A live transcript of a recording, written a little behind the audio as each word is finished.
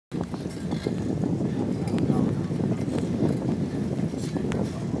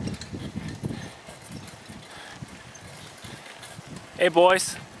Hey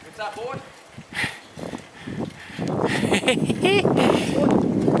boys. What's up, boy?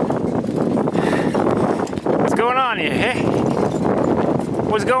 What's going on here, hey?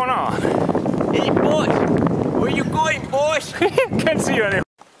 What's going on? Hey, boys! Where you going, boys? Can't see you anymore.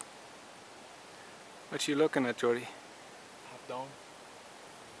 What you looking at, Jordi? Halfdome.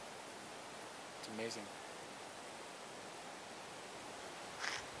 It's amazing.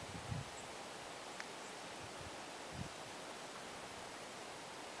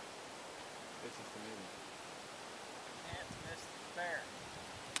 This is amazing. Can't miss the bear.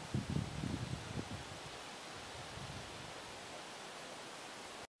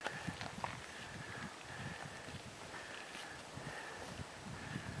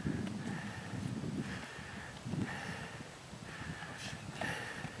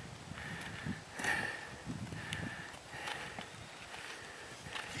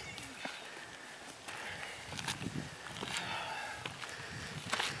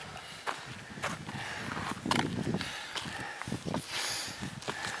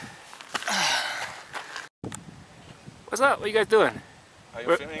 What's up? What you guys doing? Are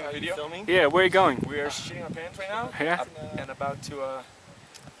you filming a video? Filming? Yeah, where are you going? We are shitting our pants right now. Yeah? And about to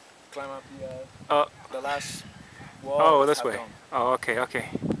climb up the last wall. Oh, this way. Oh, okay, okay.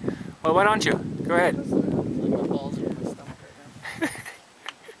 Well, why don't you? Go ahead. These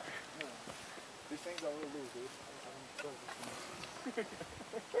things I will lose, dude.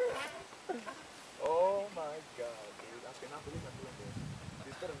 Oh my god, dude. I cannot believe I'm doing this.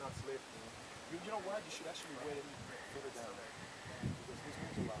 This better not slip, man. You know what? You should actually wait a little further down. Because this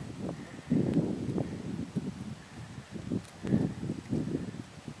moves a lot.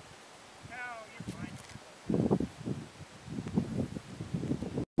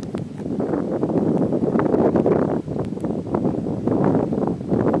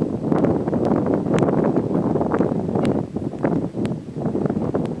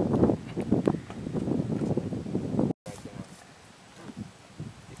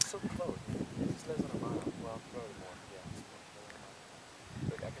 So close. It's less than a mile. Well, probably more. Yeah, it's less than a mile.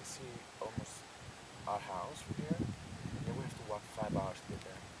 Like I can see almost our house from here, and then we have to walk 5 hours to get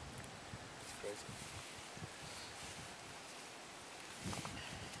there. It's crazy.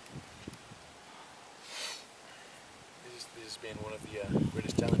 This has been one of the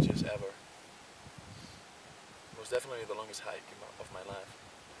greatest challenges ever. Most definitely the longest hike of my life.